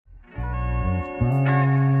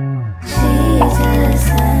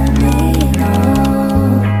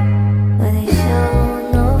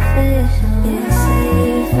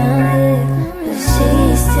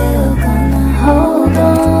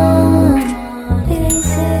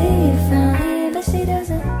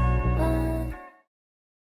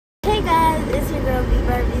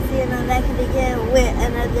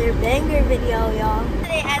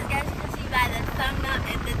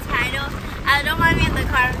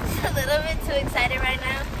too excited right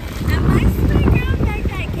now. And my sparyground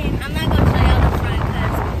backpack came. I'm not going to show y'all the front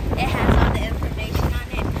because it has all the information on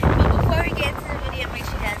it. But before we get into the video, make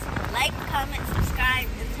sure you guys like, comment, subscribe,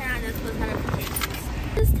 and turn on those post notifications.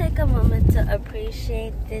 Just take a moment to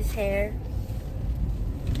appreciate this hair.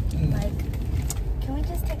 Like, can we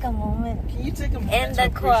just take a moment? Can you take a moment to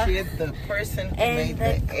appreciate the person who made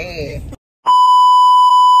the hair?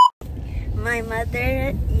 My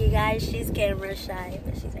mother, you guys, she's camera shy,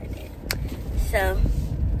 but she's right there. So,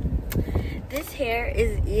 this hair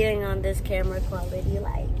is eating on this camera quality,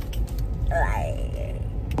 like.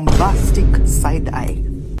 Bombastic side eye.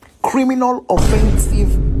 Criminal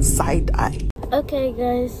offensive side eye. Okay,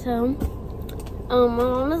 guys, so, my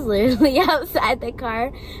mom is literally outside the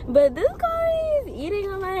car, but this guy is eating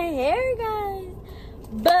on my hair, guys.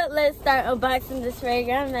 But let's start unboxing this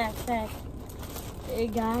sparyground backpack. Hey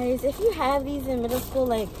guys, if you have these in middle school,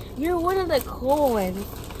 like, you're one of the cool ones.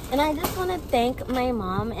 And I just want to thank my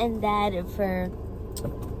mom and dad for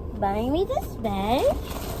buying me this bag.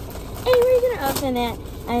 And we're gonna open it.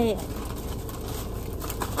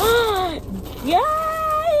 Yeah!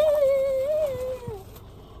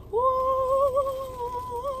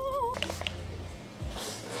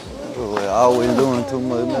 We're always doing too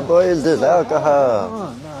much. Man, boy, it's just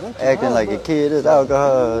alcohol. Acting like a kid is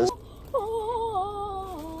alcohol.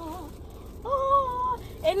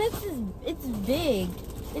 And it's big.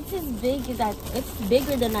 It's as big as it's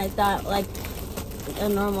bigger than I thought, like a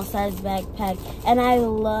normal size backpack. And I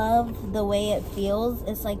love the way it feels.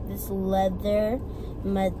 It's like this leather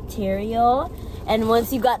material. And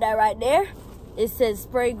once you got that right there, it says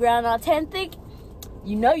sparyground authentic.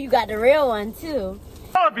 You know you got the real one too.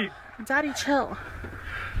 Bobby, Daddy, chill.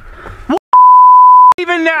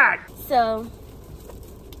 even that. So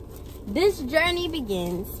this journey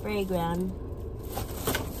begins, sparyground.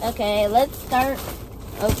 Okay, let's start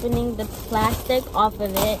opening the plastic off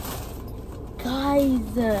of it.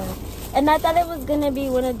 Guys, and I thought it was gonna be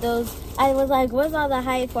one of those, I was like, what's all the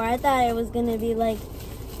hype for? I thought it was gonna be like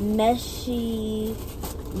meshy,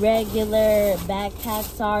 regular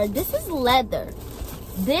backpacks are. This is leather.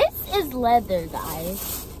 This is leather,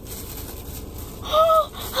 guys.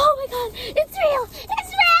 Oh my god, it's real!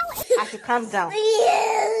 It's real! I should calm down.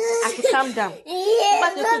 Yes. I should calm down. Yes,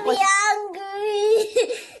 I'm hungry.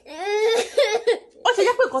 Ó ṣe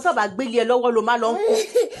jẹ́ pé nǹkan tó bá gbélé ẹ lọ́wọ́ ló máa lọ ń kó.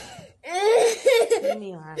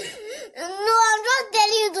 No, I'm just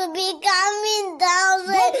telling you to be calming down.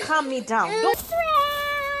 Don't calm me down. Don't. It's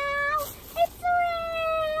real. It's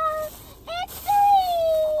real. It's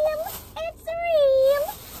real. It's real.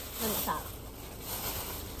 Let me stop.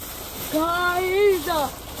 Guys,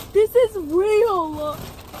 this is real.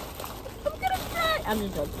 I'm gonna cry. I'm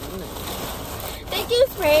just joking. Thank you,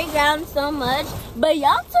 sparyground, so much. But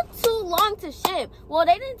y'all took too long to ship. Well,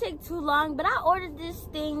 they didn't take too long, but I ordered this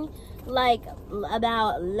thing like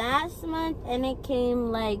about last month, and it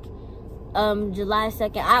came like July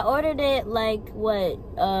 2nd. I ordered it like what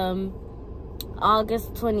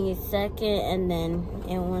August 22nd, and then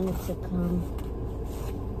it wanted to come.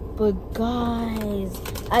 But guys,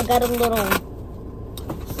 I got a little.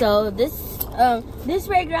 So this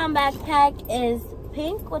sparyground backpack is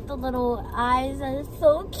pink with the little eyes, and it's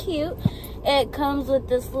so cute. It comes with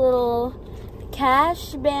this little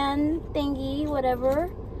cash band thingy, whatever.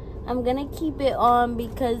 I'm gonna keep it on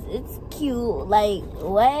because it's cute. Like,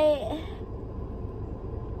 what?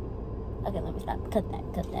 Okay, let me stop. Cut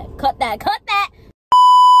that.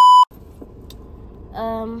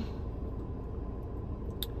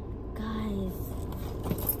 Guys,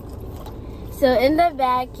 so in the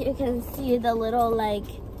back you can see the little like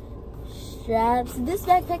straps. This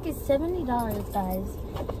backpack is $70, guys,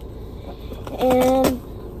 and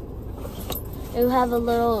it will have a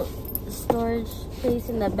little storage space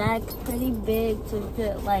in the back, pretty big to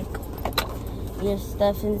put like your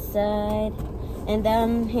stuff inside. And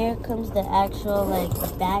down here comes the actual like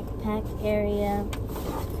backpack area.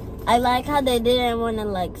 I like how they didn't want to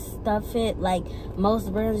like stuff it, like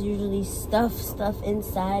most brands usually stuff stuff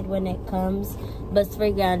inside when it comes, but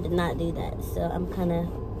sparyground did not do that. So I'm kind of,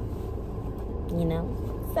 you know,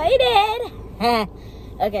 excited.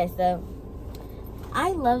 Okay, so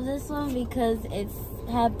I love this one because it's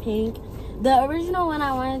have pink. The original one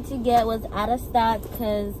I wanted to get was out of stock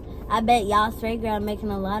because I bet y'all sparyground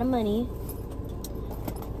making a lot of money.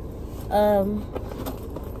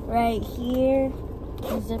 Right here,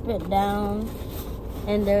 zip it down,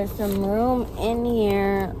 and there's some room in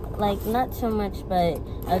here, like not so much, but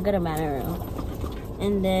a good amount of room.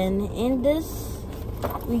 And then in this,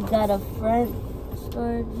 we got a front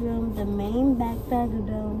storage room, the main backpack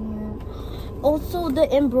down here. Also, the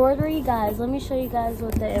embroidery, guys. Let me show you guys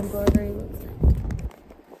what the embroidery looks like.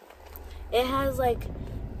 It has like,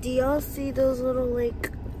 do y'all see those little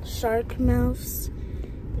like shark mouths?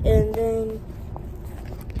 And then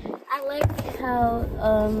I like how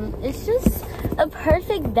it's just a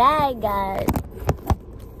perfect bag, guys.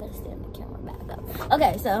 Better stand the camera back up.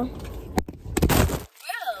 Okay, so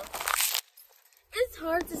it's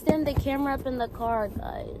hard to stand the camera up in the car,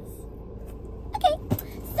 guys. Okay,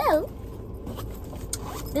 so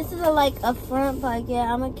this is like a front pocket.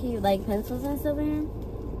 I'm gonna keep like pencils and stuff in here.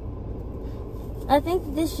 I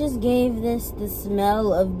think this just gave this the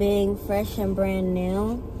smell of being fresh and brand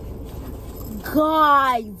new.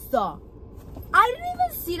 Guys, I didn't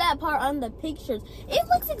even see that part on the pictures. It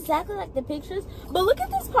looks exactly like the pictures, but look at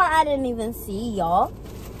this part I didn't even see, y'all.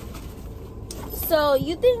 So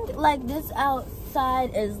you think like this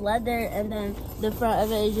outside is leather and then the front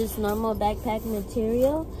of it is just normal backpack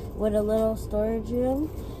material with a little storage room,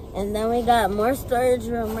 and then we got more storage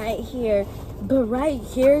room right here, but right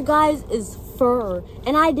here, guys, is fur,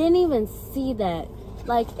 and I didn't even see that.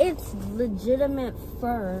 Like, it's legitimate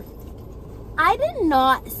fur. I did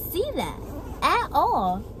not see that at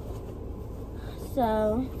all.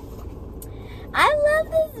 So I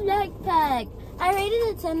love this backpack. I rated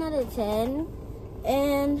it 10 out of 10,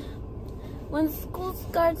 and when school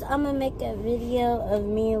starts, I'm gonna make a video of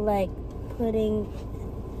me like putting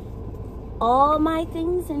all my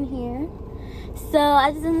things in here. So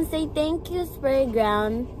I just want to say thank you,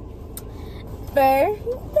 sparyground, for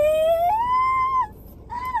this.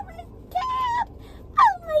 Oh my god!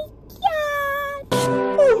 Oh my god!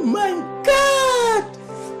 Oh my god!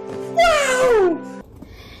 Wow!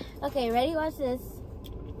 Okay, ready? Watch this.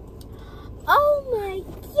 Oh my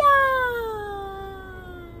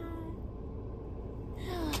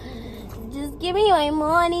god! Just give me my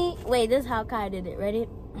money. Wait, this is how Kai did it. Ready?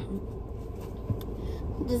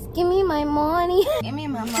 Just give me my money. Give me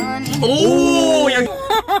my money.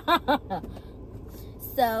 Oh!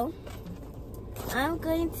 So, I'm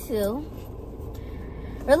going to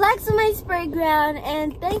relax on my sparyground,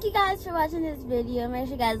 and thank you guys for watching this video. Make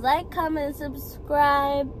sure you guys like, comment, and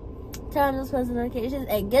subscribe. Turn on those post notifications,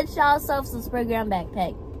 and get y'all some sparyground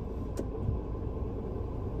backpack.